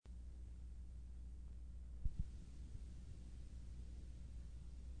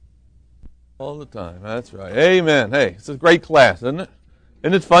All the time. That's right. Amen. Hey, it's a great class, isn't it?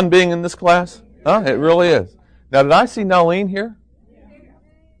 Isn't it fun being in this class? Huh? It really is. Now, did I see Nalene here?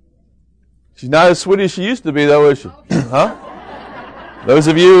 She's not as sweet as she used to be, though, is she? Huh? Those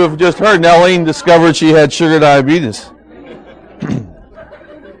of you who have just heard, Nalene discovered she had sugar diabetes.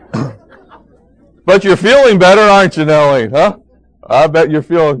 But you're feeling better, aren't you, Nalene? Huh? I bet you're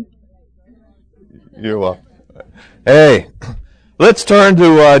feeling... You're welcome. Hey, let's turn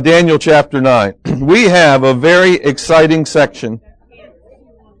to Daniel chapter 9. We have a very exciting section.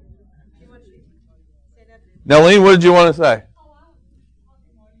 Nalene, what did you want to say?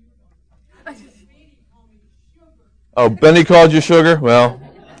 Oh, Benny called you sugar? Well,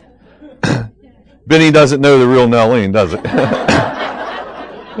 Benny doesn't know the real Nalene, does it?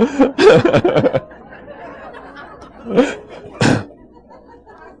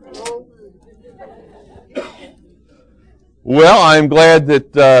 Well, I'm glad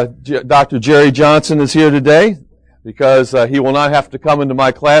that Dr. Jerry Johnson is here today because he will not have to come into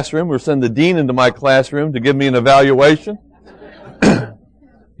my classroom or send the dean into my classroom to give me an evaluation.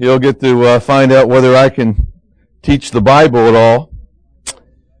 He'll get to find out whether I can teach the Bible at all.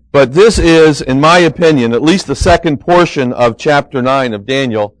 But this is, in my opinion, at least the second portion of chapter 9 of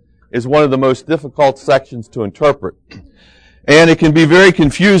Daniel is one of the most difficult sections to interpret. And it can be very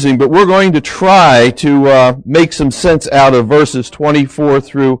confusing, but we're going to try to make some sense out of verses 24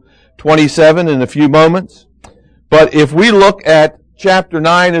 through 27 in a few moments. But if we look at chapter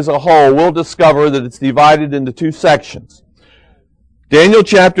 9 as a whole, we'll discover that it's divided into two sections. Daniel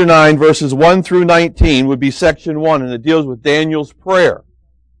chapter 9, verses 1 through 19 would be section 1, and it deals with Daniel's prayer.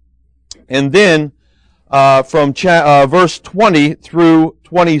 And then from verse 20 through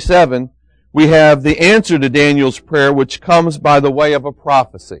 27, we have the answer to Daniel's prayer, which comes by the way of a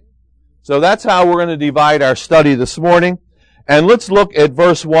prophecy. So that's how we're going to divide our study this morning. And let's look at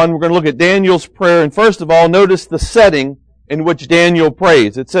verse 1. We're going to look at Daniel's prayer. And first of all, notice the setting in which Daniel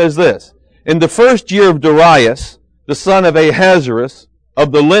prays. It says this: In the first year of Darius, the son of Ahasuerus,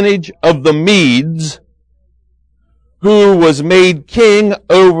 of the lineage of the Medes, who was made king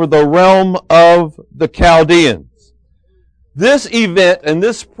over the realm of the Chaldeans. This event and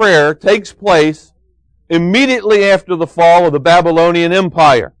this prayer takes place immediately after the fall of the Babylonian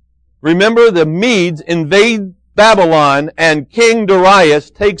Empire. Remember, the Medes invade Babylon and King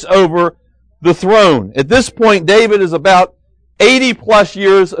Darius takes over the throne. At this point, David is about 80 plus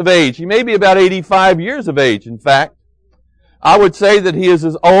years of age. He may be about 85 years of age, in fact. I would say that he is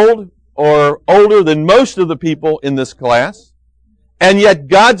as old or older than most of the people in this class. And yet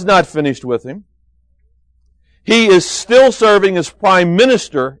God's not finished with him. He is still serving as prime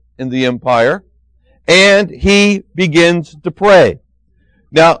minister in the empire, and he begins to pray.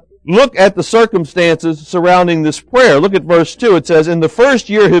 Now, look at the circumstances surrounding this prayer. Look at verse 2. It says, In the first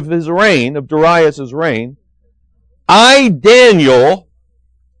year of his reign, of Darius' reign, I, Daniel,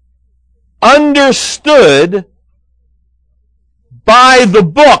 understood by the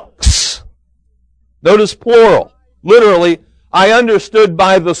books. Notice plural. Literally, I understood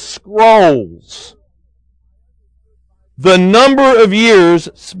by the scrolls. The number of years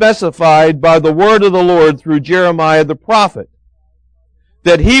specified by the word of the Lord through Jeremiah the prophet,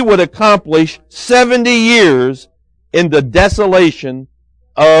 that he would accomplish 70 years in the desolation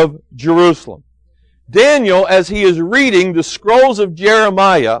of Jerusalem. Daniel, as he is reading the scrolls of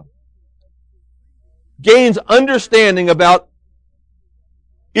Jeremiah, gains understanding about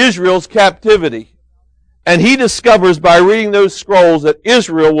Israel's captivity. And he discovers by reading those scrolls that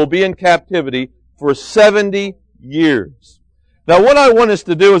Israel will be in captivity for 70 years. Now, what I want us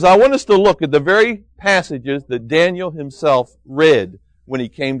to do is I want us to look at the very passages that Daniel himself read when he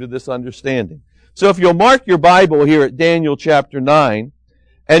came to this understanding. So if you'll mark your Bible here at Daniel chapter 9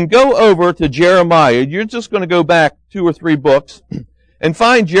 and go over to Jeremiah, you're just going to go back 2 or 3 books and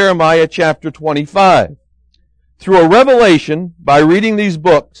find Jeremiah chapter 25. Through a revelation, by reading these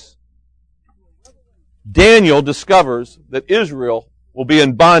books, Daniel discovers that Israel will be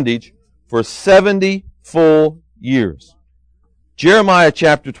in bondage for 70 full years. Jeremiah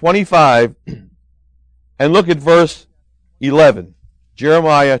chapter 25, and look at verse 11.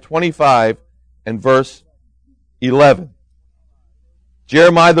 Jeremiah 25 and verse 11.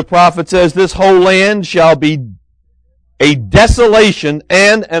 Jeremiah the prophet says, This whole land shall be a desolation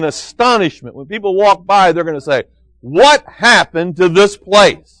and an astonishment. When people walk by, they're going to say, what happened to this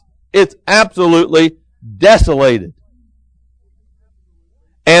place? It's absolutely desolated.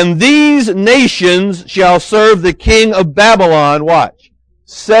 And these nations shall serve the king of Babylon, watch,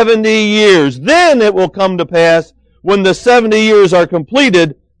 70 years. Then it will come to pass, when the 70 years are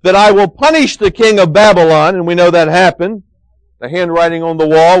completed, that I will punish the king of Babylon, and we know that happened, the handwriting on the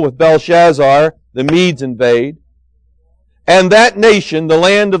wall with Belshazzar, the Medes invade. And that nation, the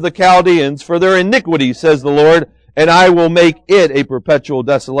land of the Chaldeans, for their iniquity, says the Lord, and I will make it a perpetual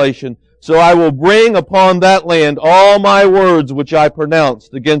desolation. So I will bring upon that land all my words which I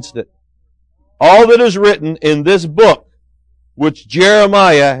pronounced against it. All that is written in this book, which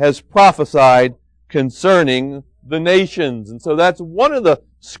Jeremiah has prophesied concerning the nations. And so that's one of the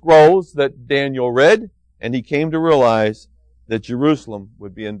scrolls that Daniel read, and he came to realize that Jerusalem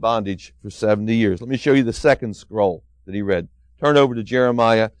would be in bondage for 70 years. Let me show you the second scroll that he read. Turn over to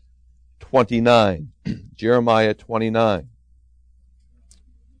Jeremiah 29. Jeremiah 29.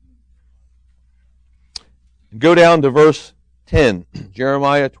 And go down to verse 10.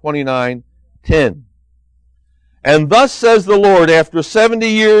 Jeremiah 29:10. And thus says the Lord, after 70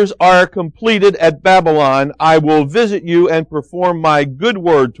 years are completed at Babylon, I will visit you and perform my good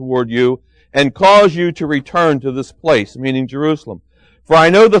word toward you and cause you to return to this place, meaning Jerusalem. For I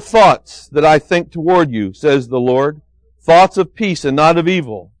know the thoughts that I think toward you, says the Lord, thoughts of peace and not of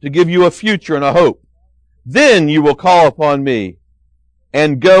evil, to give you a future and a hope. Then you will call upon me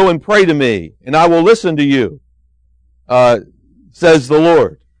and go and pray to me, and I will listen to you, says the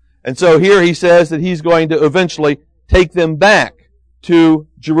Lord. And so here he says that he's going to eventually take them back to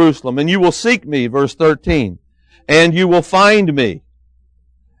Jerusalem. And you will seek me, verse 13, and you will find me.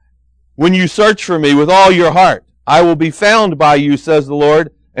 When you search for me with all your heart, I will be found by you, says the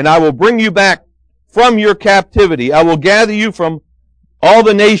Lord, and I will bring you back from your captivity. I will gather you from all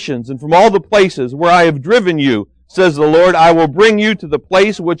the nations and from all the places where I have driven you, says the Lord. I will bring you to the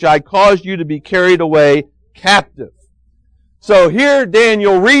place which I caused you to be carried away captive. So here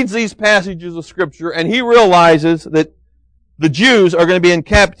Daniel reads these passages of Scripture and he realizes that the Jews are going to be in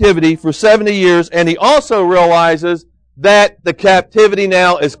captivity for 70 years, and he also realizes that the captivity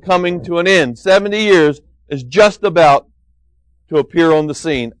now is coming to an end. 70 years is just about to appear on the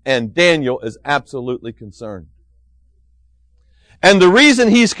scene, and Daniel is absolutely concerned. And the reason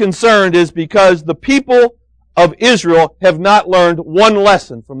he's concerned is because the people of Israel have not learned one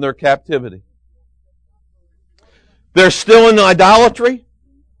lesson from their captivity. They're still in idolatry.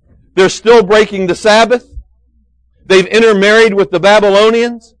 They're still breaking the Sabbath. They've intermarried with the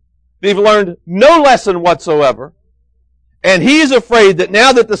Babylonians. They've learned no lesson whatsoever. And he's afraid that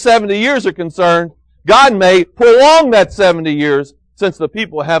now that the 70 years are concerned, God may prolong that 70 years since the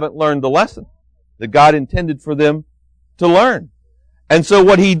people haven't learned the lesson that God intended for them to learn. And so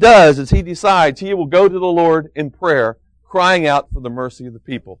what he does is he decides he will go to the Lord in prayer, crying out for the mercy of the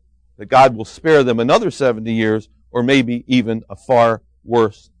people, that God will spare them another 70 years or maybe even a far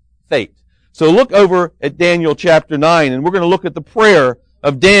worse fate. So look over at Daniel chapter 9, and we're going to look at the prayer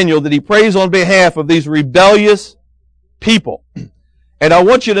of Daniel that he prays on behalf of these rebellious people. And I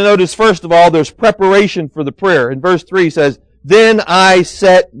want you to notice, first of all, there's preparation for the prayer. In verse 3 it says, Then I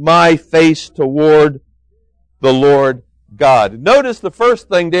set my face toward the Lord God. Notice the first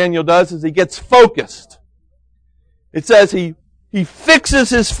thing Daniel does is he gets focused. It says he fixes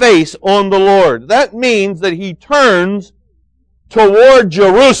his face on the Lord. That means that he turns toward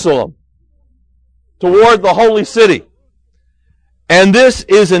Jerusalem, toward the holy city. And this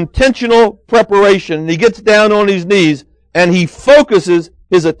is intentional preparation. And he gets down on his knees and he focuses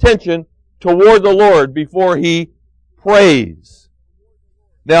his attention toward the Lord before he prays.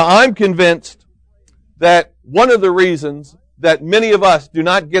 Now, I'm convinced that one of the reasons that many of us do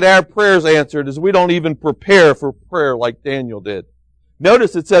not get our prayers answered is we don't even prepare for prayer like Daniel did.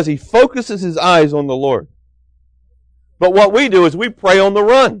 Notice it says he focuses his eyes on the Lord. But what we do is we pray on the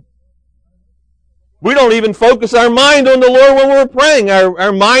run. We don't even focus our mind on the Lord when we're praying.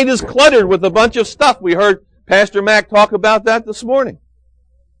 Our mind is cluttered with a bunch of stuff. We heard Pastor Mac talk about that this morning.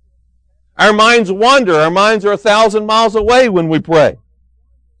 Our minds wander. Our minds are 1,000 miles away when we pray.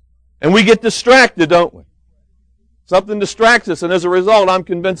 And we get distracted, don't we? Something distracts us, and as a result, I'm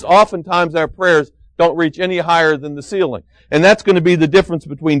convinced oftentimes our prayers don't reach any higher than the ceiling. And that's going to be the difference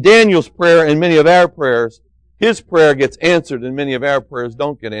between Daniel's prayer and many of our prayers. His prayer gets answered, and many of our prayers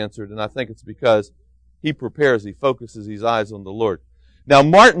don't get answered, and I think it's because he prepares, he focuses his eyes on the Lord. Now,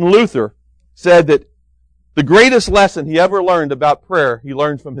 Martin Luther said that the greatest lesson he ever learned about prayer, he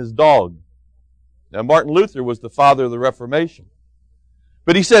learned from his dog. Now, Martin Luther was the father of the Reformation.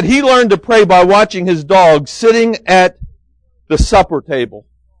 But he said he learned to pray by watching his dog sitting at the supper table,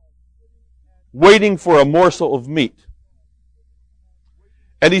 waiting for a morsel of meat.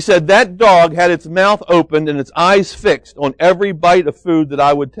 And he said that dog had its mouth opened and its eyes fixed on every bite of food that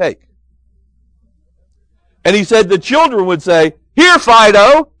I would take. And he said the children would say, "Here,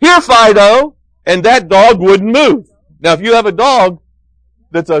 Fido! Here, Fido!" And that dog wouldn't move. Now, if you have a dog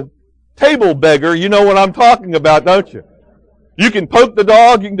that's a table beggar, you know what I'm talking about, don't you? You can poke the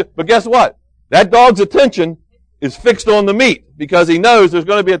dog, but guess what? That dog's attention is fixed on the meat because he knows there's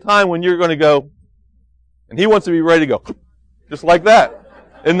going to be a time when you're going to go, and he wants to be ready to go, just like that.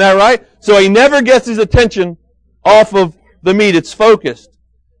 Isn't that right? So he never gets his attention off of the meat. It's focused.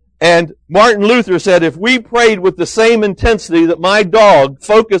 And Martin Luther said, if we prayed with the same intensity that my dog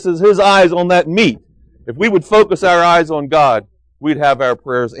focuses his eyes on that meat, if we would focus our eyes on God, we'd have our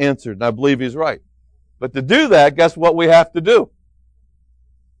prayers answered. And I believe he's right. But to do that, guess what we have to do?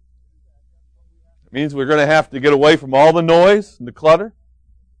 It means we're going to have to get away from all the noise and the clutter.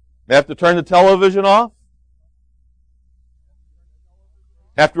 We have to turn the television off.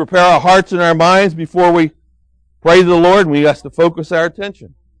 Have to prepare our hearts and our minds before we pray to the Lord, and we have to focus our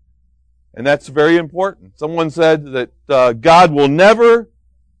attention. And that's very important. Someone said that God will never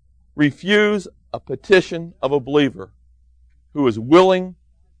refuse a petition of a believer who is willing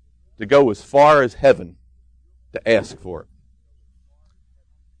to go as far as heaven to ask for it.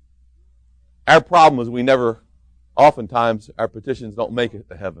 Our problem is oftentimes our petitions don't make it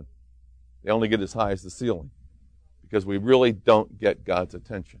to heaven. They only get as high as the ceiling because we really don't get God's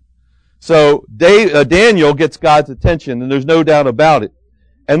attention. So Daniel gets God's attention, and there's no doubt about it.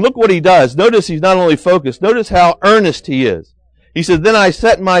 And look what he does. Notice he's not only focused, notice how earnest he is. He said, then I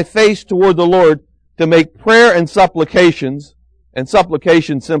set my face toward the Lord to make prayer and supplications. And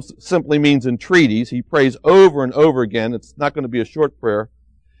supplication simply means entreaties. He prays over and over again. It's not going to be a short prayer.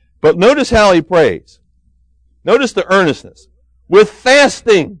 But notice how he prays. Notice the earnestness. With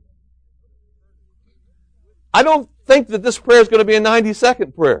fasting. I don't think that this prayer is going to be a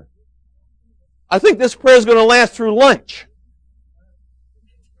 90-second prayer. I think this prayer is going to last through lunch.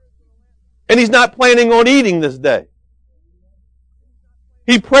 And he's not planning on eating this day.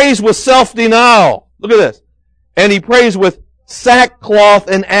 He prays with self-denial. Look at this. And he prays with sackcloth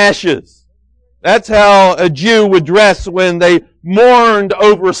and ashes. That's how a Jew would dress when they mourned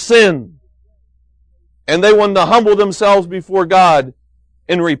over sin. And they wanted to humble themselves before God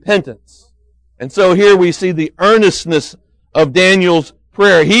in repentance. And so here we see the earnestness of Daniel's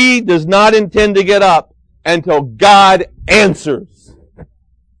prayer. He does not intend to get up until God answers.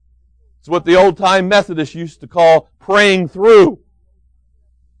 It's what the old-time Methodists used to call praying through.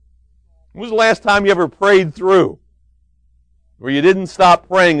 When was the last time you ever prayed through? Where you didn't stop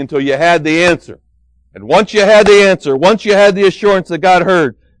praying until you had the answer. And once you had the answer, once you had the assurance that God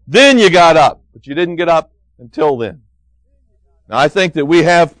heard, then you got up. But you didn't get up until then. Now I think that we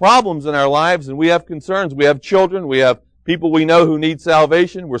have problems in our lives and we have concerns. We have children. We have people we know who need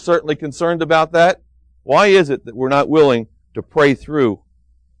salvation. We're certainly concerned about that. Why is it that we're not willing to pray through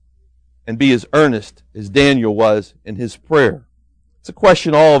and be as earnest as Daniel was in his prayer? It's a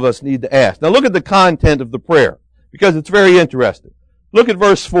question all of us need to ask. Now look at the content of the prayer, because it's very interesting. Look at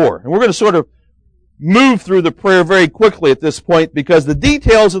verse 4. And we're going to sort of move through the prayer very quickly at this point, because the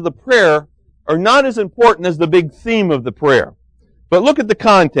details of the prayer are not as important as the big theme of the prayer. But look at the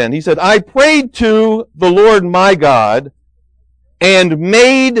content. He said, I prayed to the Lord my God and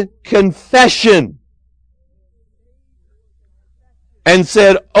made confession and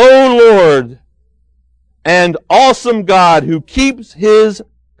said, O Lord, and awesome God who keeps His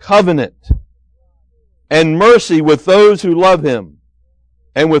covenant and mercy with those who love Him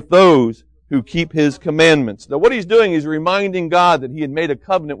and with those who keep His commandments. Now what he's doing is reminding God that He had made a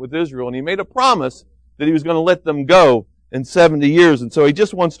covenant with Israel and He made a promise that He was going to let them go in 70 years. And so he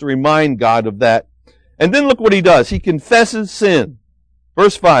just wants to remind God of that. And then look what he does. He confesses sin.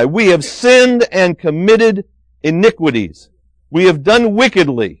 Verse 5, we have sinned and committed iniquities. We have done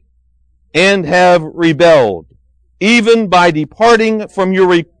wickedly and have rebelled, even by departing from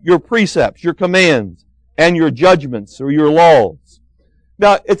your precepts, your commands, and your judgments or your laws.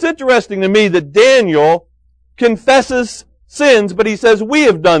 Now, it's interesting to me that Daniel confesses sins, but he says, we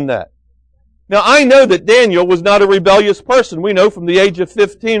have done that. Now, I know that Daniel was not a rebellious person. We know from the age of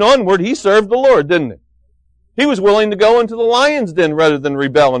 15 onward, he served the Lord, didn't he? He was willing to go into the lion's den rather than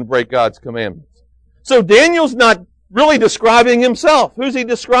rebel and break God's commandments. So Daniel's not really describing himself. Who's he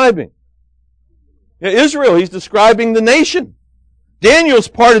describing? Israel. He's describing the nation. Daniel's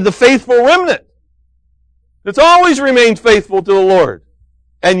part of the faithful remnant that's always remained faithful to the Lord.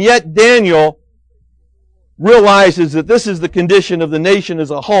 And yet Daniel realizes that this is the condition of the nation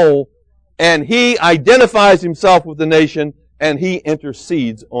as a whole, and he identifies himself with the nation, and he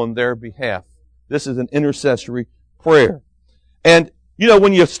intercedes on their behalf. This is an intercessory prayer. And,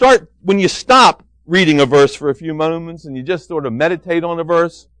 when you stop reading a verse for a few moments and you just sort of meditate on a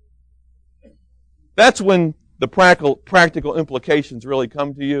verse, that's when the practical implications really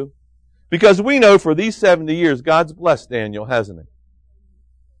come to you. Because we know for these 70 years, God's blessed Daniel, hasn't He?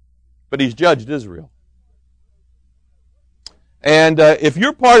 But He's judged Israel. And if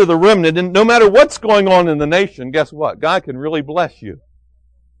you're part of the remnant, and no matter what's going on in the nation, guess what? God can really bless you.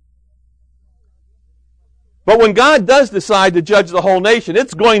 But when God does decide to judge the whole nation,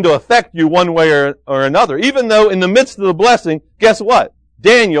 it's going to affect you one way or another. Even though in the midst of the blessing, guess what?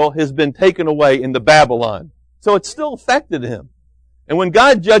 Daniel has been taken away into Babylon. So it still affected him. And when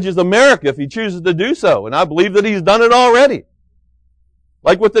God judges America, if He chooses to do so, and I believe that He's done it already,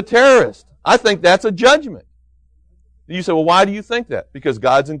 like with the terrorists, I think that's a judgment. You say, well, why do you think that? Because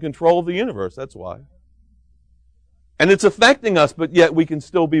God's in control of the universe, that's why. And it's affecting us, but yet we can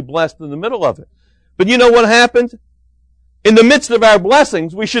still be blessed in the middle of it. But you know what happens? In the midst of our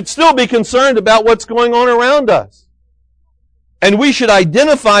blessings, we should still be concerned about what's going on around us. And we should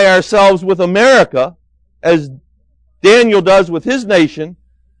identify ourselves with America, as Daniel does with his nation,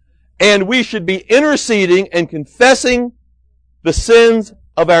 and we should be interceding and confessing the sins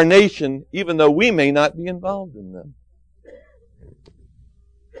of our nation, even though we may not be involved in them.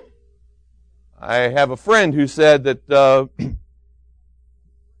 I have a friend who said that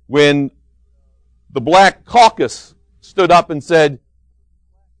when the Black Caucus stood up and said,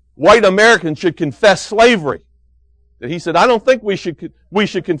 white Americans should confess slavery, that he said, I don't think we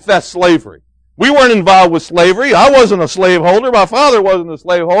should confess slavery. We weren't involved with slavery. I wasn't a slaveholder. My father wasn't a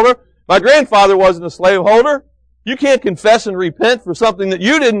slaveholder. My grandfather wasn't a slaveholder. You can't confess and repent for something that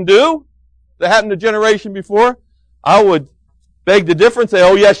you didn't do that happened a generation before. I would beg to differ and say,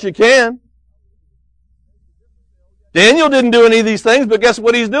 oh yes, you can. Daniel didn't do any of these things, but guess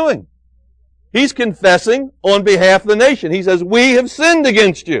what he's doing? He's confessing on behalf of the nation. He says, we have sinned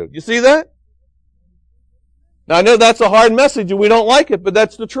against you. You see that? Now I know that's a hard message and we don't like it, but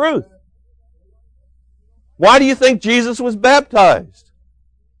that's the truth. Why do you think Jesus was baptized?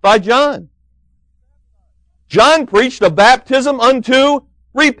 By John. John preached a baptism unto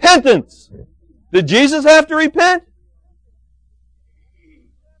repentance. Did Jesus have to repent?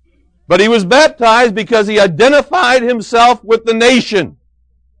 But he was baptized because he identified himself with the nation.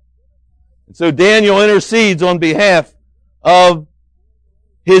 And so Daniel intercedes on behalf of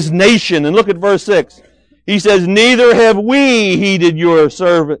his nation. And look at verse 6. He says, neither have we heeded your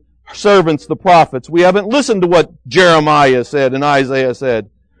servants, the prophets. We haven't listened to what Jeremiah said and Isaiah said,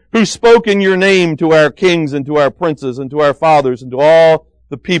 who spoke in your name to our kings and to our princes and to our fathers and to all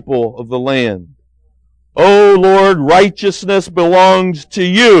the people of the land. O Lord, righteousness belongs to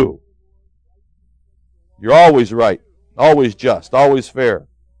you. You're always right, always just, always fair.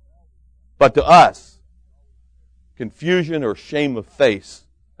 But to us, confusion or shame of face,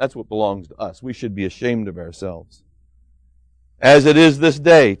 that's what belongs to us. We should be ashamed of ourselves. As it is this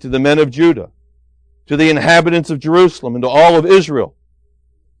day to the men of Judah, to the inhabitants of Jerusalem, and to all of Israel,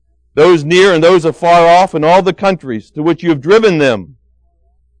 those near and those afar off, and all the countries to which you have driven them,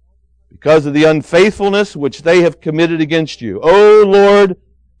 because of the unfaithfulness which they have committed against you. O Lord,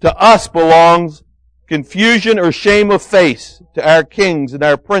 to us belongs confusion or shame of face, to our kings and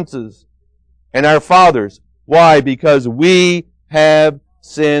our princes and our fathers. Why? Because we have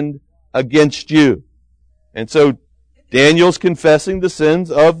sinned against you. And so Daniel's confessing the sins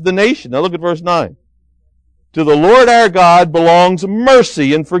of the nation. Now look at verse 9. To the Lord our God belongs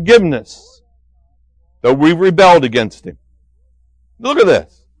mercy and forgiveness, though we rebelled against Him. Look at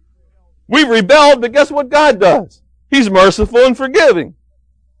this. We've rebelled, but guess what God does? He's merciful and forgiving.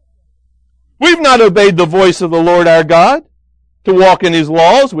 We've not obeyed the voice of the Lord our God to walk in His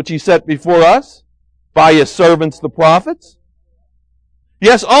laws, which He set before us by His servants the prophets.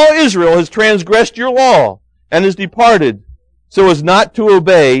 Yes, all Israel has transgressed your law and has departed so as not to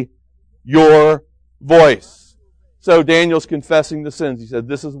obey your voice. So Daniel's confessing the sins. He said,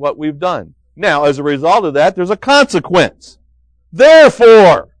 this is what we've done. Now, as a result of that, there's a consequence.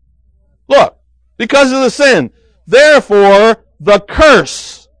 Therefore, look, because of the sin, therefore the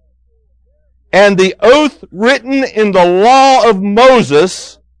curse and the oath written in the law of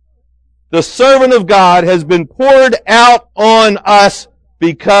Moses, the servant of God, has been poured out on us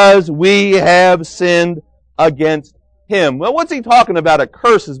because we have sinned against Him. Well, what's he talking about? A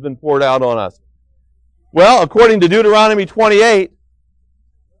curse has been poured out on us. Well, according to Deuteronomy 28,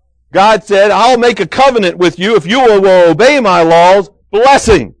 God said, I'll make a covenant with you if you will obey my laws,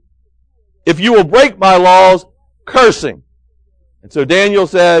 blessing. If you will break my laws, cursing. And so Daniel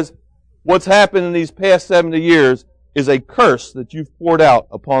says, what's happened in these past 70 years is a curse that you've poured out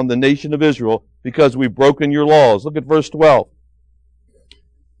upon the nation of Israel because we've broken your laws. Look at verse 12.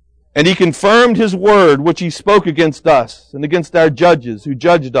 And He confirmed His word which He spoke against us and against our judges who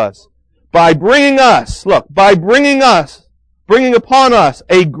judged us by bringing upon us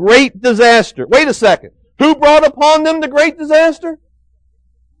a great disaster. Wait a second. Who brought upon them the great disaster?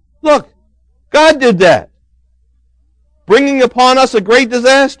 Look, God did that. bringing upon us a great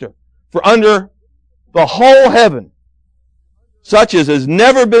disaster. For under the whole heaven, such as has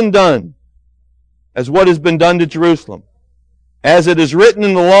never been done, as what has been done to Jerusalem. As it is written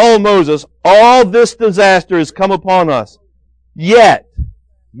in the law of Moses, all this disaster has come upon us. Yet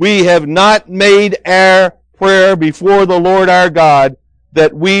we have not made our prayer before the Lord our God,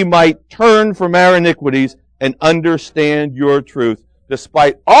 that we might turn from our iniquities and understand your truth.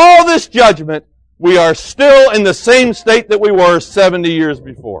 Despite all this judgment, we are still in the same state that we were 70 years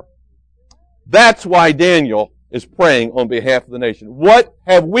before. That's why Daniel is praying on behalf of the nation. What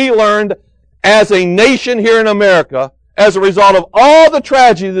have we learned as a nation here in America as a result of all the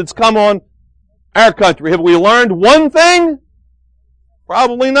tragedy that's come on our country? Have we learned one thing?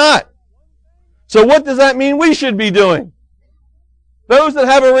 Probably not. So what does that mean we should be doing? Those that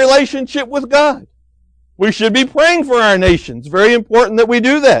have a relationship with God. We should be praying for our nation. It's very important that we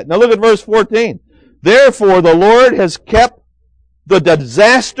do that. Now look at verse 14. Therefore the Lord has kept the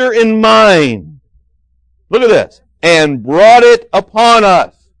disaster in mind. Look at this. And brought it upon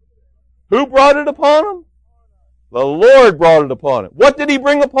us. Who brought it upon them? The Lord brought it upon it. What did He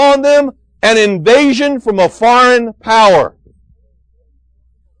bring upon them? An invasion from a foreign power.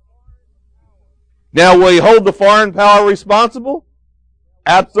 Now, will He hold the foreign power responsible?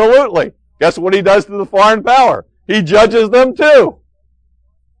 Absolutely. Guess what He does to the foreign power? He judges them too.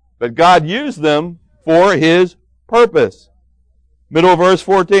 But God used them for His purpose. Middle of verse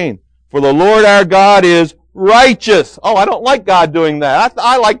 14. For the Lord our God is righteous. Oh, I don't like God doing that.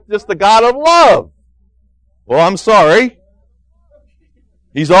 I like just the God of love. Well, I'm sorry.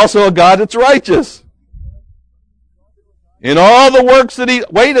 He's also a God that's righteous. In all the works that He...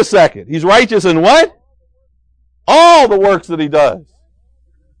 Wait a second. He's righteous in what? All the works that He does.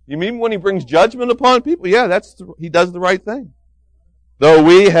 You mean when He brings judgment upon people? Yeah, He does the right thing. Though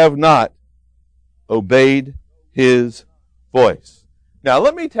we have not obeyed His voice. Now,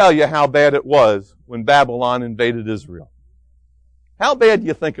 let me tell you how bad it was when Babylon invaded Israel. How bad do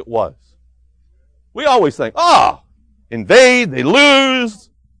you think it was? We always think, invade, they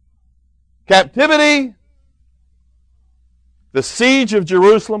lose, captivity. The siege of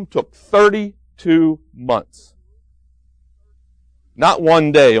Jerusalem took 32 months. Not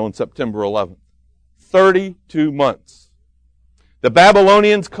one day on September 11th. 32 months. The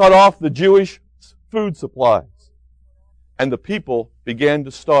Babylonians cut off the Jewish food supplies. And the people began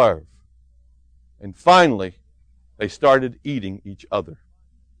to starve. And finally, they started eating each other.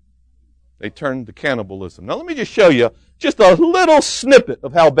 They turned to cannibalism. Now let me just show you just a little snippet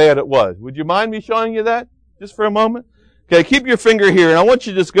of how bad it was. Would you mind me showing you that just for a moment? Okay, keep your finger here, and I want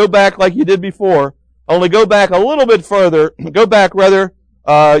you to just go back like you did before. Only go back a little bit further. Go back, rather,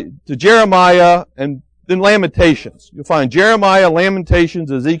 to Jeremiah and then Lamentations. You'll find Jeremiah,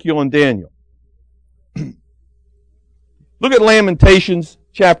 Lamentations, Ezekiel, and Daniel. Look at Lamentations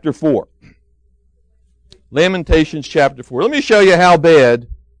chapter 4. Lamentations chapter 4. Let me show you how bad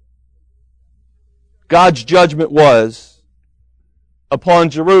God's judgment was upon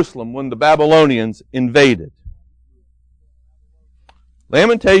Jerusalem when the Babylonians invaded.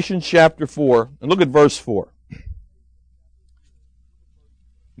 Lamentations chapter 4, and look at verse 4.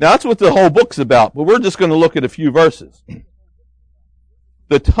 Now that's what the whole book's about, but we're just going to look at a few verses.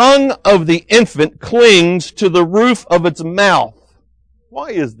 The tongue of the infant clings to the roof of its mouth.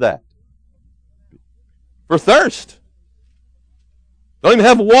 Why is that? For thirst. Don't even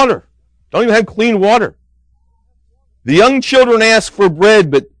have water. Don't even have clean water. The young children ask for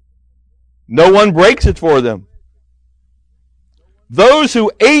bread, but no one breaks it for them. Those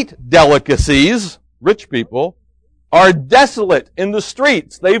who ate delicacies, rich people, are desolate in the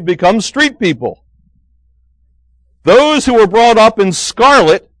streets. They've become street people. Those who were brought up in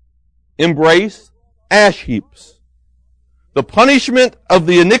scarlet embrace ash heaps. The punishment of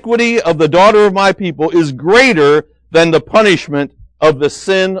the iniquity of the daughter of my people is greater than the punishment of the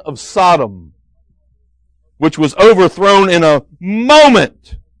sin of Sodom, which was overthrown in a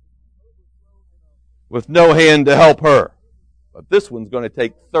moment with no hand to help her. But this one's going to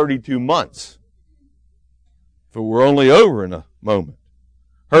take 32 months. For we're only over in a moment.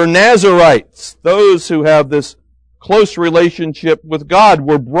 Her Nazarites, those who have this close relationship with God,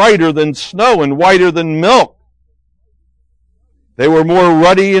 were brighter than snow and whiter than milk. They were more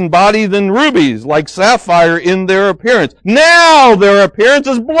ruddy in body than rubies, like sapphire in their appearance. Now their appearance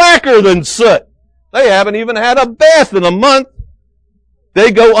is blacker than soot. They haven't even had a bath in a month.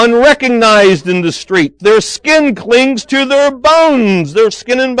 They go unrecognized in the street. Their skin clings to their bones, their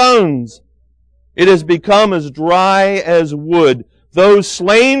skin and bones. It has become as dry as wood. Those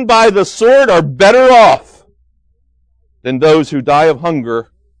slain by the sword are better off than those who die of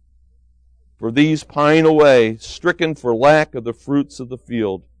hunger for these pine away, stricken for lack of the fruits of the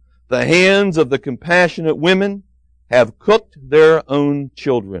field. The hands of the compassionate women have cooked their own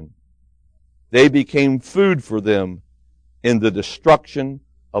children. They became food for them in the destruction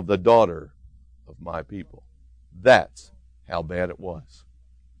of the daughter of my people. That's how bad it was.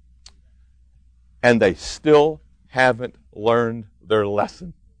 And they still haven't learned their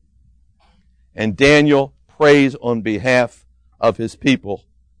lesson. And Daniel prays on behalf of his people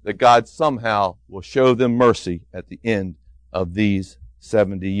that God somehow will show them mercy at the end of these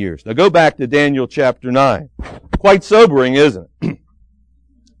 70 years. Now go back to Daniel chapter 9. Quite sobering, isn't it?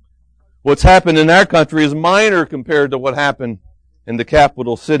 What's happened in our country is minor compared to what happened in the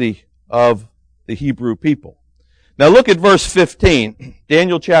capital city of the Hebrew people. Now look at verse 15.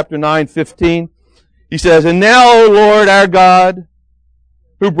 Daniel chapter 9, 15. He says, "And now, O Lord our God,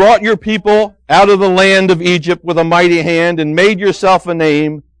 who brought your people out of the land of Egypt with a mighty hand and made yourself a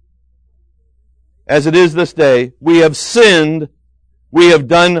name, as it is this day, we have sinned, we have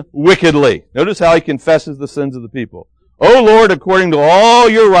done wickedly." Notice how he confesses the sins of the people. "O Lord, according to all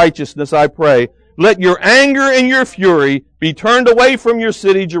your righteousness, I pray, let your anger and your fury be turned away from your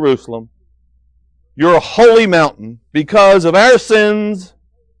city, Jerusalem, your holy mountain, because of our sins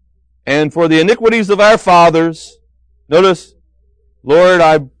and for the iniquities of our fathers." Notice, "Lord,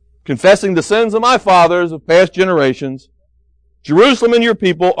 I'm confessing the sins of my fathers of past generations. Jerusalem and your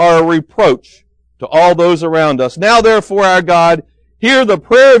people are a reproach to all those around us. Now therefore, our God, hear the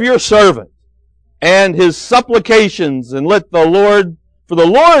prayer of your servant and his supplications, and let the Lord, for the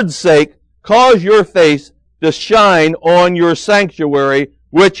Lord's sake, cause your face to shine on your sanctuary,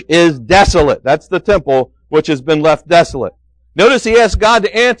 which is desolate." That's the temple which has been left desolate. Notice he asked God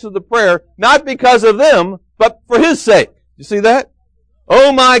to answer the prayer, not because of them, but for his sake. You see that?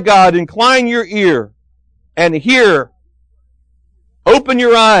 "Oh my God, incline your ear and hear. Open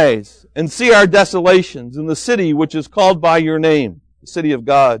your eyes and see our desolations in the city which is called by your name, the city of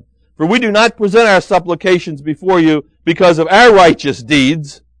God. For we do not present our supplications before you because of our righteous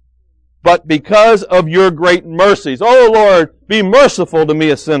deeds, but because of your great mercies. O Lord, be merciful to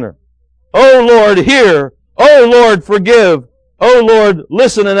me, a sinner. O Lord, hear. O Lord, forgive. O Lord,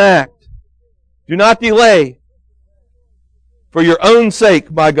 listen and act. Do not delay. For your own sake,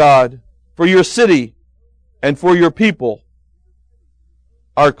 my God, for your city and for your people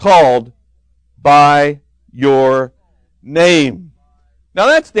are called by your name." Now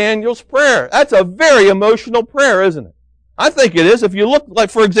that's Daniel's prayer. That's a very emotional prayer, isn't it? I think it is. If you look, like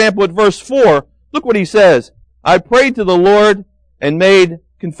for example, at verse 4, look what he says. "I prayed to the Lord and made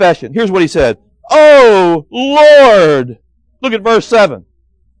confession." Here's what he said. "Oh Lord." Look at verse 7.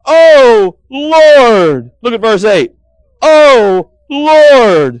 "Oh Lord." Look at verse 8. "Oh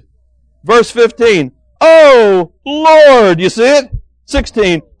Lord." Verse 15. "Oh Lord." You see it?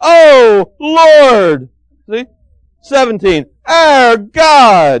 16. "Oh Lord." See? 17. "Our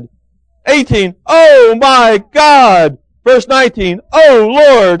God." 18. "Oh my God." Verse 19. "Oh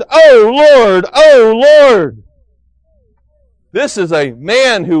Lord, oh Lord, oh Lord." This is a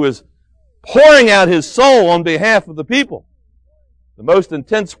man who is pouring out his soul on behalf of the people. The most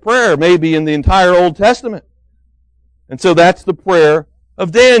intense prayer maybe in the entire Old Testament. And so that's the prayer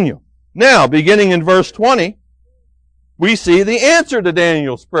of Daniel. Now, beginning in verse 20, we see the answer to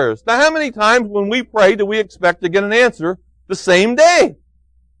Daniel's prayers. Now, how many times when we pray do we expect to get an answer the same day?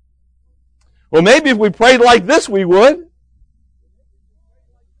 Well, maybe if we prayed like this, we would.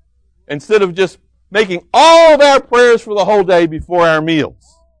 Instead of just making all of our prayers for the whole day before our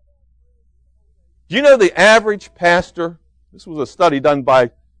meals. Do you know the average pastor? This was a study done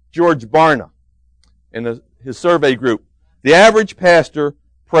by George Barna in his survey group. The average pastor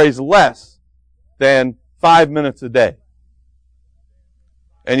prays less than 5 minutes a day.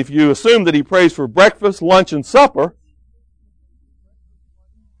 And if you assume that he prays for breakfast, lunch, and supper,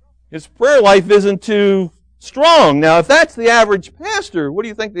 his prayer life isn't too strong. Now, if that's the average pastor, what do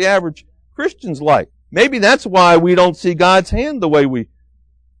you think the average Christian's like? Maybe that's why we don't see God's hand the way we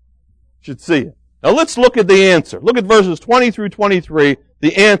should see it. Now let's look at the answer. Look at verses 20 through 23,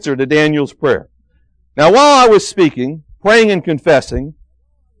 the answer to Daniel's prayer. "Now while I was speaking, praying and confessing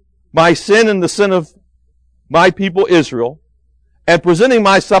my sin and the sin of my people Israel, and presenting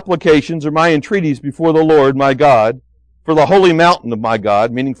my supplications or my entreaties before the Lord my God, for the holy mountain of my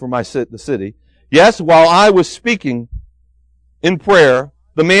God," meaning for the city. "Yes, while I was speaking in prayer,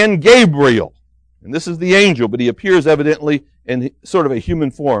 the man Gabriel," and this is the angel, but he appears evidently in sort of a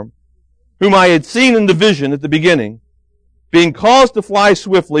human form, "whom I had seen in the vision at the beginning, being caused to fly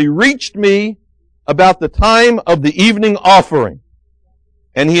swiftly, reached me about the time of the evening offering.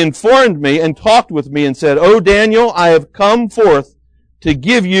 And he informed me and talked with me and said, 'O Daniel, I have come forth to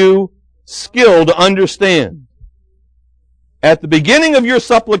give you skill to understand. At the beginning of your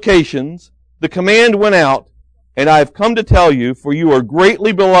supplications, the command went out, and I have come to tell you, for you are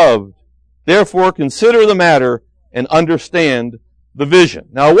greatly beloved. Therefore, consider the matter and understand the vision.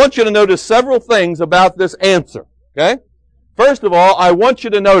 Now, I want you to notice several things about this answer. Okay? First of all, I want you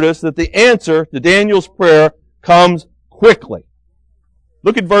to notice that the answer to Daniel's prayer comes quickly.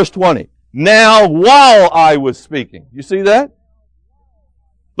 Look at verse 20. Now, while I was speaking. You see that?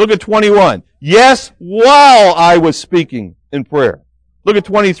 Look at 21. Yes, while I was speaking in prayer. Look at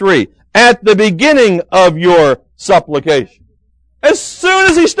 23. At the beginning of your supplication. As soon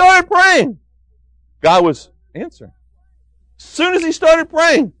as he started praying, God was answering. As soon as he started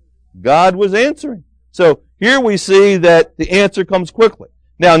praying, God was answering. So here we see that the answer comes quickly.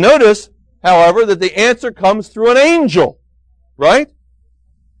 Now notice, however, that the answer comes through an angel. Right?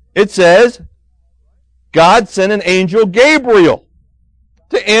 It says, God sent an angel, Gabriel,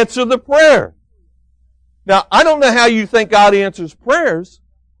 to answer the prayer. Now, I don't know how you think God answers prayers,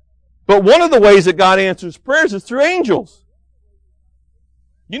 but one of the ways that God answers prayers is through angels.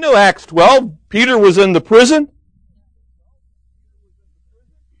 You know Acts 12, Peter was in the prison,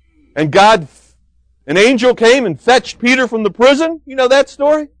 and an angel came and fetched Peter from the prison. You know that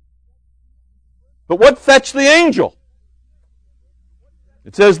story? But what fetched the angel?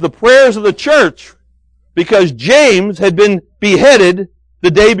 It says the prayers of the church, because James had been beheaded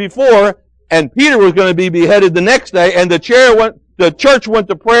the day before, and Peter was going to be beheaded the next day, and the church went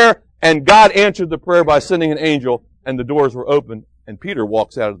to prayer, and God answered the prayer by sending an angel, and the doors were opened, and Peter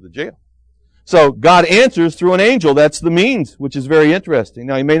walks out of the jail. So God answers through an angel. That's the means, which is very interesting.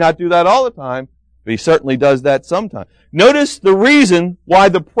 Now, he may not do that all the time, but he certainly does that sometime. Notice the reason why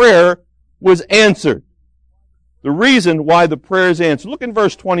the prayer was answered. The reason why the prayer is answered. Look in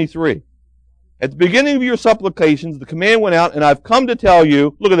verse 23. At the beginning of your supplications, the command went out, and I've come to tell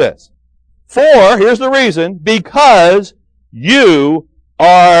you, look at this. For, here's the reason, because you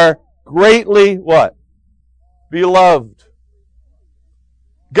are greatly, what? Beloved.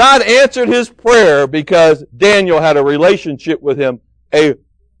 God answered his prayer because Daniel had a relationship with him, a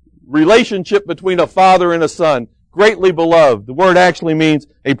relationship between a father and a son, greatly beloved. The word actually means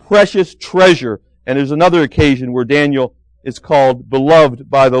a precious treasure. And there's another occasion where Daniel is called beloved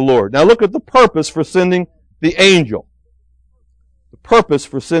by the Lord. Now look at the purpose for sending the angel. The purpose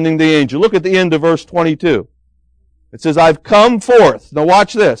for sending the angel. Look at the end of verse 22. It says, I've come forth. Now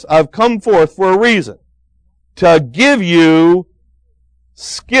watch this. I've come forth for a reason. To give you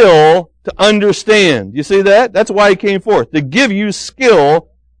skill to understand. You see that? That's why he came forth. To give you skill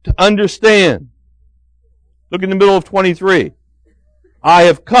to understand. Look in the middle of 23. I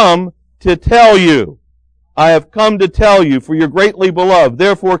have come to tell you. I have come to tell you, for you're greatly beloved.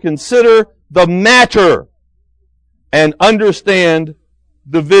 Therefore consider the matter and understand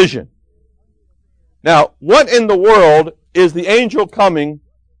the vision. Now, what in the world is the angel coming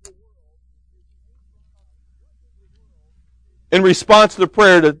in response to the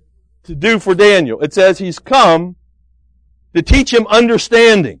prayer to do for Daniel? It says he's come to teach him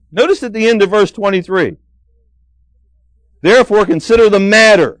understanding. Notice at the end of verse 23. Therefore consider the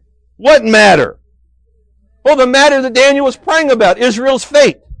matter. What matter? Well, the matter that Daniel was praying about, Israel's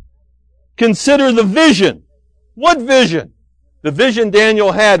fate. Consider the vision. What vision? The vision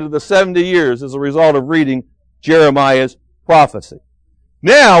Daniel had of the 70 years as a result of reading Jeremiah's prophecy.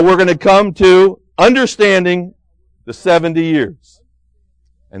 Now we're going to come to understanding the 70 years.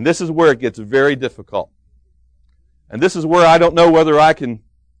 And this is where it gets very difficult. And this is where I don't know whether I can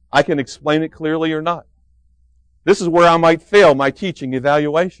explain it clearly or not. This is where I might fail my teaching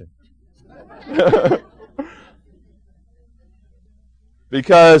evaluation.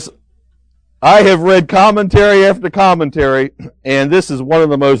 Because I have read commentary after commentary, and this is one of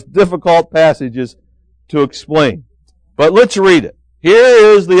the most difficult passages to explain. But let's read it.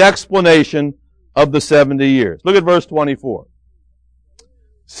 Here is the explanation of the 70 years. Look at verse 24.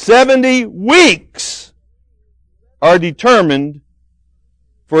 70 weeks are determined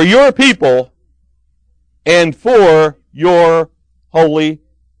for your people and for your holy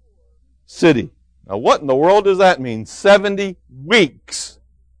city. Now, what in the world does that mean? 70 weeks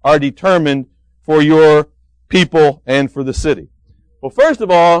are determined for your people and for the city. Well, first of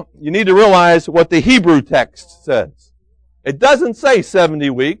all, you need to realize what the Hebrew text says. It doesn't say 70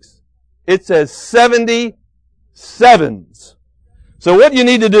 weeks. It says 70 sevens. So what you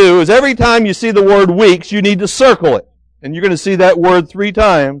need to do is every time you see the word weeks, you need to circle it. And you're going to see that word 3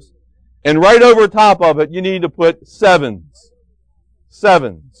 times. And right over top of it, you need to put sevens.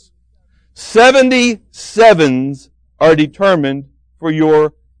 Sevens. 70 sevens are determined for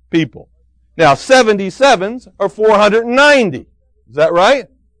your people. Now, 70 sevens are 490. Is that right?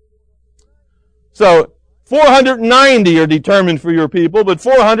 So 490 are determined for your people, but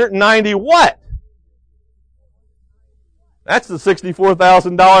 490 what? That's the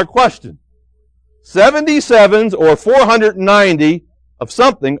 $64,000 question. 77s or 490 of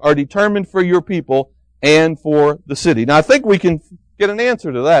something are determined for your people and for the city. Now I think we can get an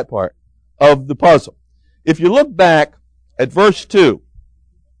answer to that part of the puzzle. If you look back at verse 2,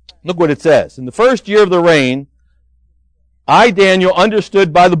 look what it says. In the first year of the reign, I, Daniel,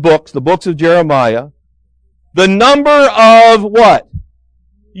 understood by the books of Jeremiah, the number of what?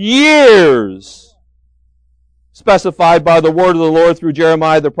 Years specified by the word of the Lord through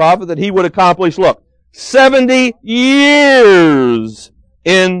Jeremiah the prophet that he would accomplish, look, 70 years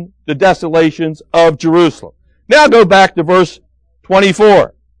in the desolations of Jerusalem. Now go back to verse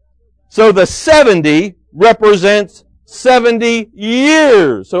 24. So the 70 represents 70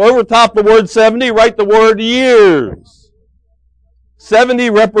 years. So over top the word 70, write the word years. 70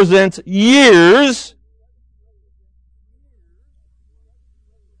 represents years.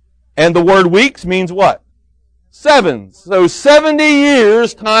 And the word weeks means what? Sevens. So 70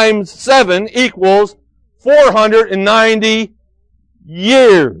 years times 7 equals 490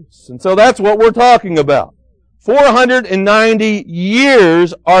 years. And so that's what we're talking about. 490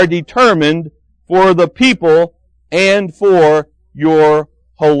 years are determined for the people and for your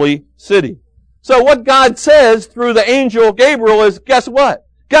holy city. So what God says through the angel Gabriel is, guess what?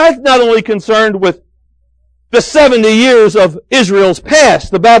 God's not only concerned with the 70 years of Israel's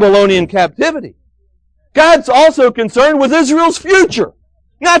past, the Babylonian captivity. God's also concerned with Israel's future.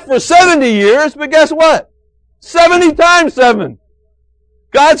 Not for 70 years, but guess what? 70 times 7.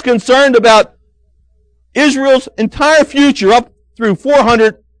 God's concerned about Israel's entire future up through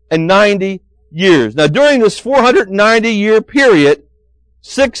 490 years. Now, during this 490-year period,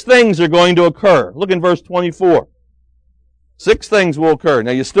 6 things are going to occur. Look in verse 24. 6 things will occur.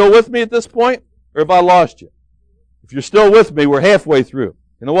 Now, you still with me at this point? Or have I lost you? If you're still with me, we're halfway through.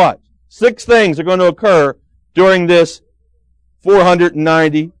 You know what? 6 things are going to occur during this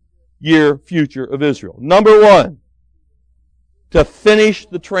 490-year future of Israel. Number 1, to finish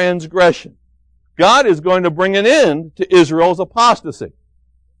the transgression. God is going to bring an end to Israel's apostasy.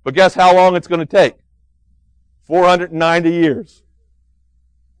 But guess how long it's going to take? 490 years.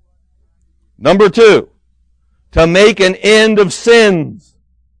 Number 2, to make an end of sins.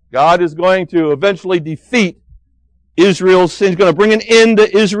 God is going to eventually defeat Israel's sin. He's going to bring an end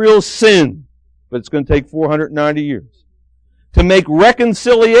to Israel's sin. But it's going to take 490 years. To make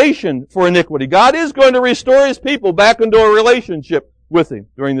reconciliation for iniquity. God is going to restore His people back into a relationship with Him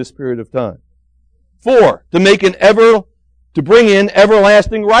during this period of time. 4, to bring in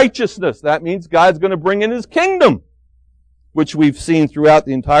everlasting righteousness. That means God's going to bring in His kingdom, which we've seen throughout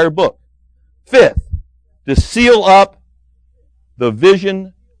the entire book. 5th, to seal up the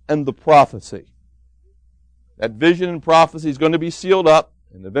vision and the prophecy. That vision and prophecy is going to be sealed up,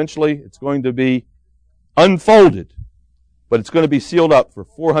 and eventually it's going to be unfolded. But it's going to be sealed up for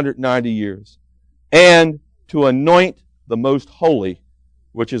 490 years. And to anoint the most holy,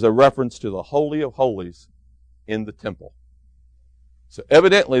 which is a reference to the Holy of Holies in the temple. So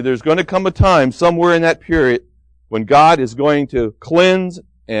evidently there's going to come a time somewhere in that period when God is going to cleanse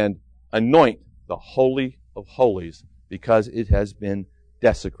and anoint the Holy of Holies because it has been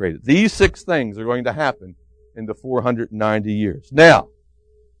desecrated. These 6 things are going to happen in the 490 years. Now,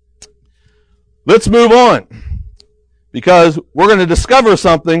 let's move on because we're going to discover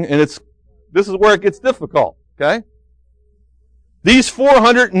something, and this is where it gets difficult, okay? These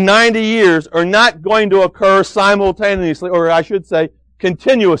 490 years are not going to occur simultaneously, or I should say,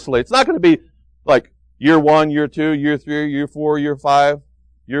 continuously. It's not going to be like year 1, year 2, year 3, year 4, year 5,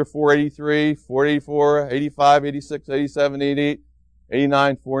 year 483, 484, 85, 86, 87, 88,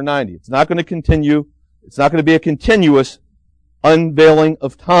 89, 490. It's not going to continue. It's not going to be a continuous unveiling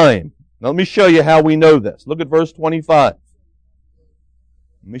of time. Now let me show you how we know this. Look at verse 25.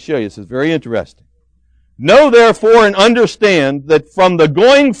 Let me show you. This is very interesting. Know therefore and understand that from the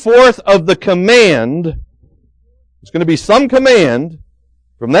going forth of the command, there's going to be some command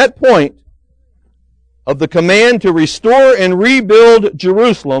from that point of the command to restore and rebuild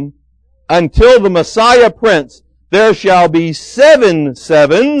Jerusalem until the Messiah Prince, there shall be 7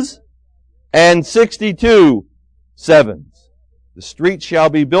 sevens and 62 sevens. The street shall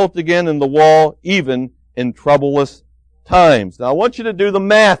be built again and the wall even in troublous times. Now I want you to do the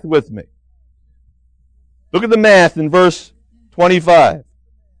math with me. Look at the math in verse 25.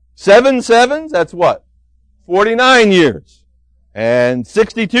 7 sevens, that's what? 49 years. And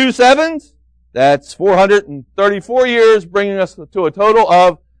 62 sevens, that's 434 years, bringing us to a total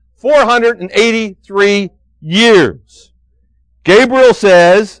of 483 years. Gabriel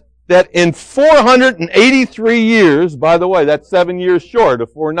says that in 483 years, by the way, that's 7 years short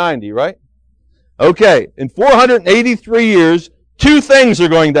of 490, right? Okay, in 483 years, two things are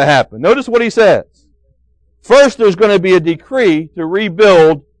going to happen. Notice what he says. First, there's going to be a decree to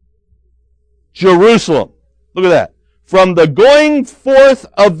rebuild Jerusalem. Look at that. From the going forth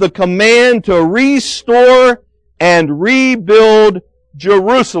of the command to restore and rebuild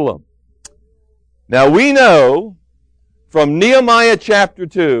Jerusalem. Now we know from Nehemiah chapter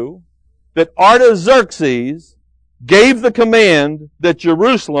 2 that Artaxerxes gave the command that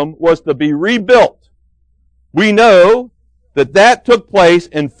Jerusalem was to be rebuilt. We know that that took place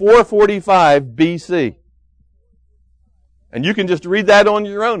in 445 BC. And you can just read that on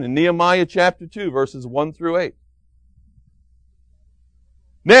your own in Nehemiah chapter 2, verses 1 through 8.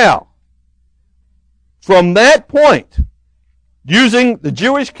 Now, from that point, using the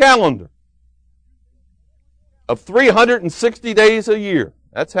Jewish calendar of 360 days a year,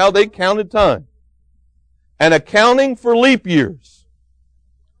 that's how they counted time, and accounting for leap years,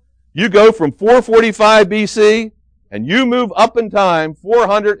 you go from 445 BC and you move up in time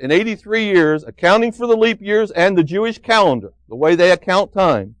 483 years, accounting for the leap years and the Jewish calendar, the way they account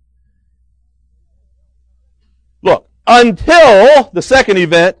time. Look, until the second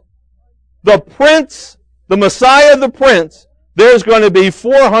event, the prince, the Messiah the prince, there's going to be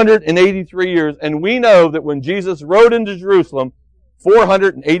 483 years. And we know that when Jesus rode into Jerusalem,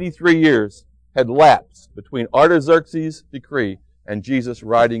 483 years had lapsed between Artaxerxes' decree and Jesus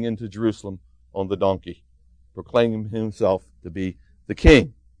riding into Jerusalem on the donkey, proclaiming himself to be the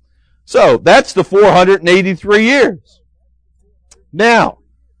king. So, that's the 483 years. Now,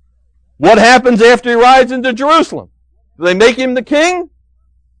 what happens after he rides into Jerusalem? Do they make him the king?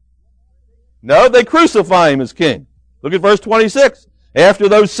 No, they crucify him as king. Look at verse 26. After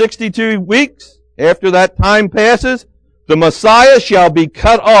those 62 weeks, after that time passes, the Messiah shall be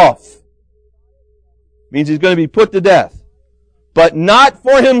cut off. Means he's going to be put to death. But not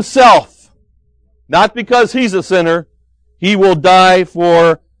for himself. Not because he's a sinner. He will die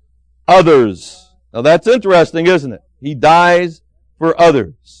for others. Now that's interesting, isn't it? He dies for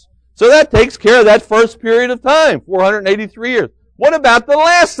others. So that takes care of that first period of time, 483 years. What about the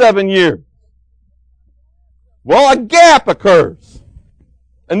last 7 years? Well, a gap occurs.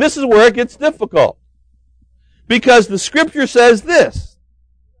 And this is where it gets difficult. Because the Scripture says this,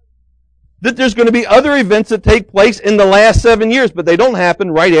 that there's going to be other events that take place in the last 7 years, but they don't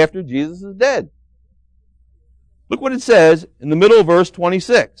happen right after Jesus is dead. Look what it says in the middle of verse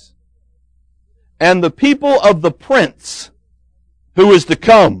 26. And the people of the prince who is to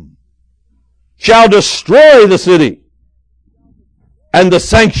come shall destroy the city and the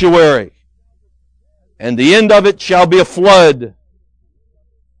sanctuary, and the end of it shall be a flood.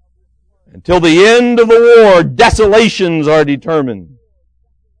 Until the end of the war, desolations are determined.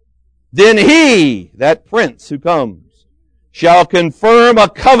 Then he, that prince who comes, shall confirm a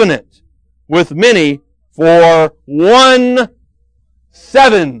covenant with many for 1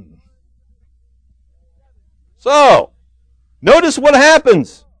 7. So, notice what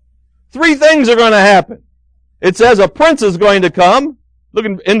happens. 3 things are going to happen. It says a prince is going to come. Look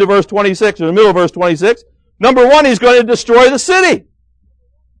into verse 26, or the middle of verse 26. Number 1, he's going to destroy the city.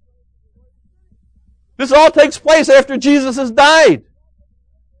 This all takes place after Jesus has died.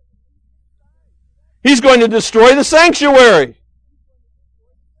 He's going to destroy the sanctuary.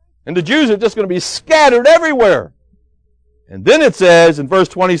 And the Jews are just going to be scattered everywhere. And then it says in verse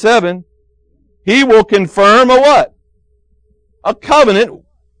 27, he will confirm a what? A covenant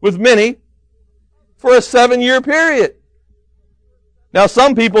with many for a 7-year period. Now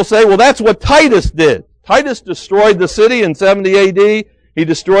some people say, well, that's what Titus did. Titus destroyed the city in 70 AD. He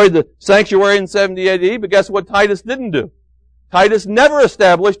destroyed the sanctuary in 70 AD. But guess what Titus didn't do? Titus never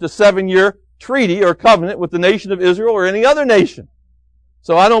established a 7-year treaty or covenant with the nation of Israel or any other nation.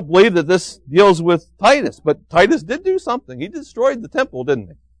 So I don't believe that this deals with Titus. But Titus did do something. He destroyed the temple, didn't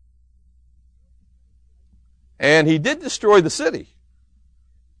he? And he did destroy the city.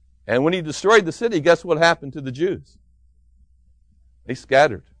 And when he destroyed the city, guess what happened to the Jews? They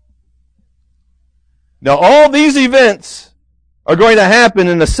scattered. Now all these events are going to happen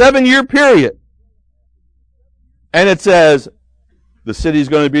in a 7-year period. And it says the city is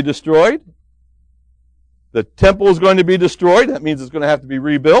going to be destroyed. The temple is going to be destroyed. That means it's going to have to be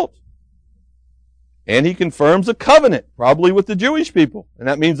rebuilt. And he confirms a covenant, probably with the Jewish people. And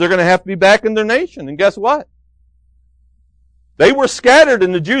that means they're going to have to be back in their nation. And guess what? They were scattered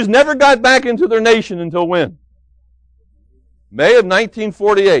and the Jews never got back into their nation until when? May of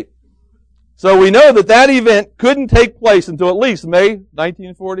 1948. So we know that that event couldn't take place until at least May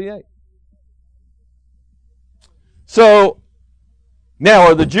 1948. So, Now,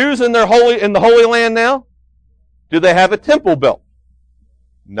 are the Jews in the Holy Land now? Do they have a temple built?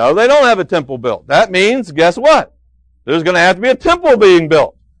 No, they don't have a temple built. That means, guess what? There's going to have to be a temple being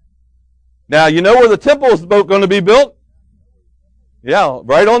built. Now, you know where the temple is going to be built? Yeah,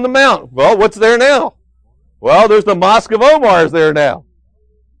 right on the mount. Well, what's there now? Well, there's the Mosque of Omar is there now.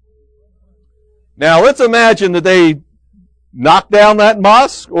 Now, let's imagine that they knock down that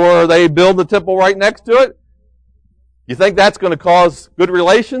mosque or they build the temple right next to it. You think that's going to cause good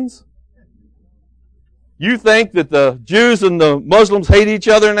relations? You think that the Jews and the Muslims hate each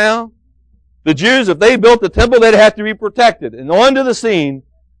other now? The Jews, if they built the temple, they'd have to be protected. And onto the scene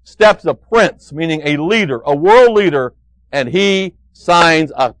steps a prince, meaning a leader, a world leader, and he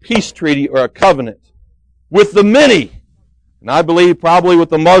signs a peace treaty or a covenant with the many. And I believe probably with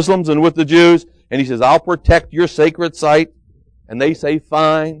the Muslims and with the Jews. And he says, I'll protect your sacred site. And they say,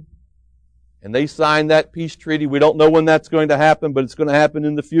 fine. And they sign that peace treaty. We don't know when that's going to happen, but it's going to happen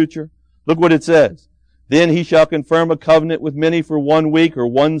in the future. Look what it says. Then he shall confirm a covenant with many for 1 week or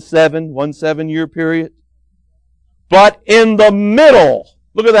 1 7-year period. But in the middle,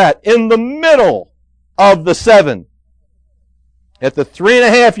 look at that, in the middle of the 7, at the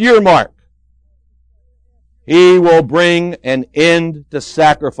 3.5-year mark, he will bring an end to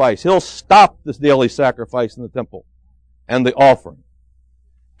sacrifice. He'll stop this daily sacrifice in the temple and the offering.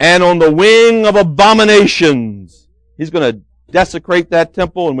 And on the wing of abominations, he's going to desecrate that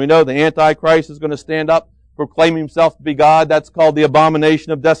temple, and we know the Antichrist is going to stand up, proclaim himself to be God. That's called the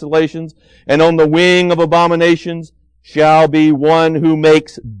abomination of desolations. And on the wing of abominations shall be one who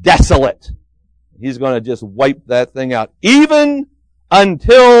makes desolate. He's going to just wipe that thing out. Even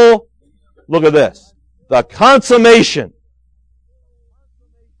until, look at this, the consummation,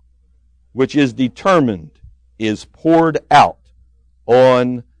 which is determined, is poured out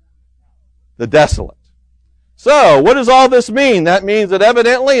on the desolate. So, what does all this mean? That means that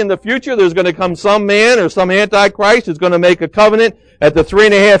evidently in the future there's going to come some man or some Antichrist who's going to make a covenant. At the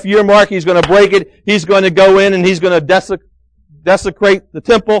 3.5-year mark, he's going to break it. He's going to go in and he's going to desecrate the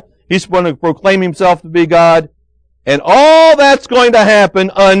temple. He's going to proclaim himself to be God. And all that's going to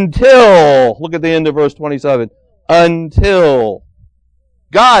happen until, look at the end of verse 27, until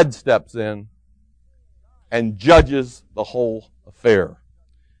God steps in and judges the whole affair.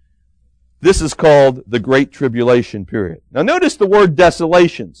 This is called the Great Tribulation period. Now notice the word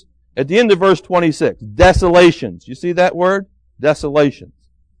desolations. At the end of verse 26, desolations. You see that word? Desolations.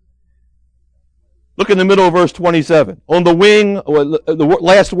 Look in the middle of verse 27. On the wing, the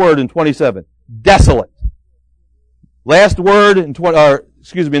last word in 27, desolate. Last word in in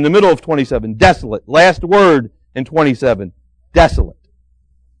the middle of 27, desolate. Last word in 27, desolate.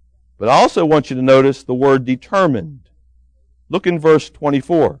 But I also want you to notice the word determined. Look in verse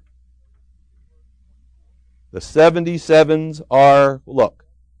 24. The 77s are, look,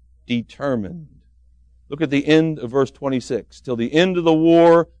 determined. Look at the end of verse 26. Till the end of the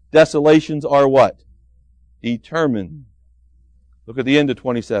war, desolations are what? Determined. Look at the end of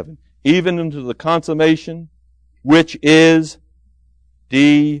 27. Even into the consummation, which is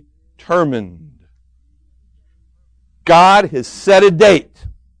determined. God has set a date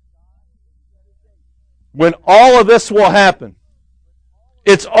when all of this will happen.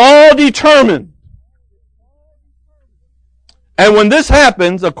 It's all determined. And when this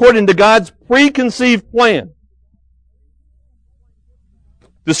happens, according to God's preconceived plan,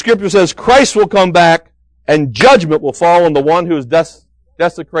 the Scripture says Christ will come back and judgment will fall on the one who has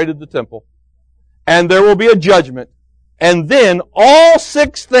desecrated the temple. And there will be a judgment. And then all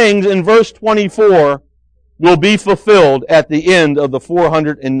 6 things in verse 24 will be fulfilled at the end of the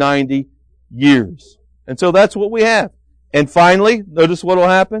 490 years. And so that's what we have. And finally, notice what will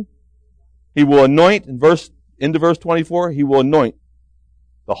happen. He will anoint, into verse 24, he will anoint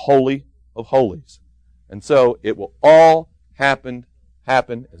the Holy of Holies. And so it will all happen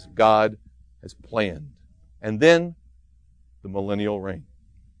as God has planned. And then the millennial reign.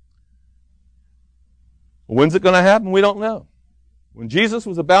 When's it going to happen? We don't know. When Jesus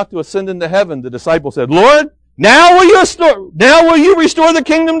was about to ascend into heaven, the disciples said, Lord, now will you restore the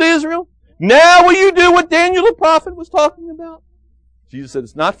kingdom to Israel? Now will you do what Daniel the prophet was talking about? Jesus said,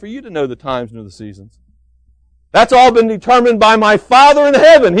 it's not for you to know the times nor the seasons. That's all been determined by my Father in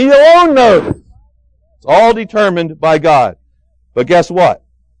heaven. He alone knows. It's all determined by God. But guess what?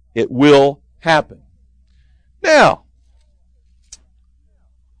 It will happen. Now,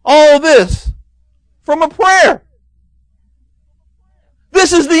 all this from a prayer.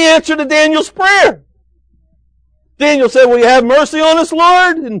 This is the answer to Daniel's prayer. Daniel said, will you have mercy on us,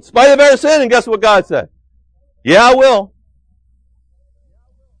 Lord, in spite of our sin? And guess what God said? Yeah, I will.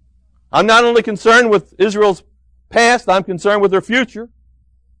 I'm not only concerned with Israel's past, I'm concerned with her future.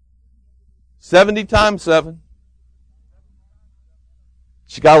 70 times 7.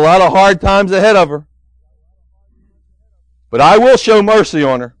 She got a lot of hard times ahead of her. But I will show mercy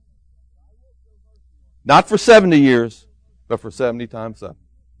on her. Not for 70 years, but for 70 times 7.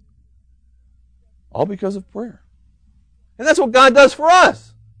 All because of prayer. And that's what God does for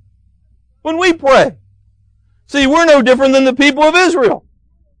us when we pray. See, we're no different than the people of Israel.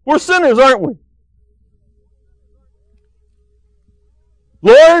 We're sinners, aren't we?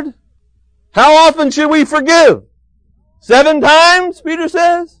 Lord, how often should we forgive? 7 times, Peter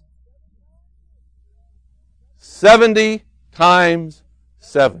says? 70 times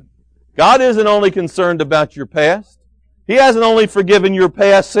 7. God isn't only concerned about your past. He hasn't only forgiven your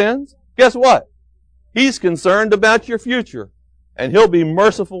past sins. Guess what? He's concerned about your future. And He'll be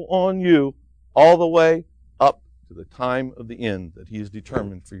merciful on you all the way up to the time of the end that He has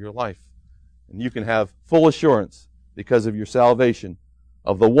determined for your life. And you can have full assurance because of your salvation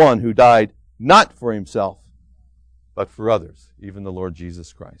of the one who died not for Himself, but for others, even the Lord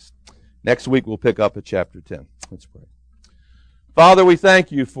Jesus Christ. Next week we'll pick up at chapter 10. Let's pray. Father, we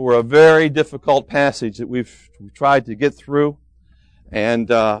thank You for a very difficult passage that we've tried to get through. And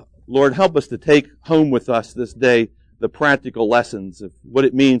Lord, help us to take home with us this day the practical lessons of what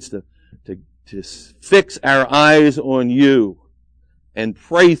it means to fix our eyes on You and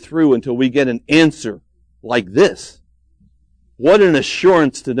pray through until we get an answer like this. What an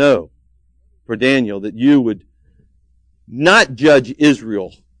assurance to know for Daniel that You would not judge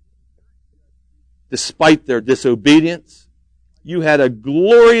Israel despite their disobedience. You had a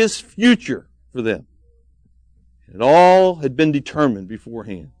glorious future for them. It all had been determined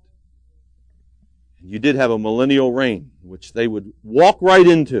beforehand. And You did have a millennial reign, which they would walk right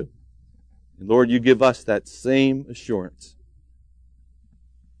into. And Lord, You give us that same assurance.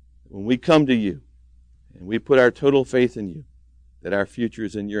 When we come to You and we put our total faith in You, that our future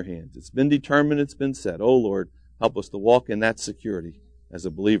is in Your hands. It's been determined, it's been said. Oh Lord, help us to walk in that security as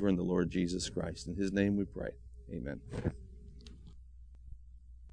a believer in the Lord Jesus Christ. In His name we pray. Amen.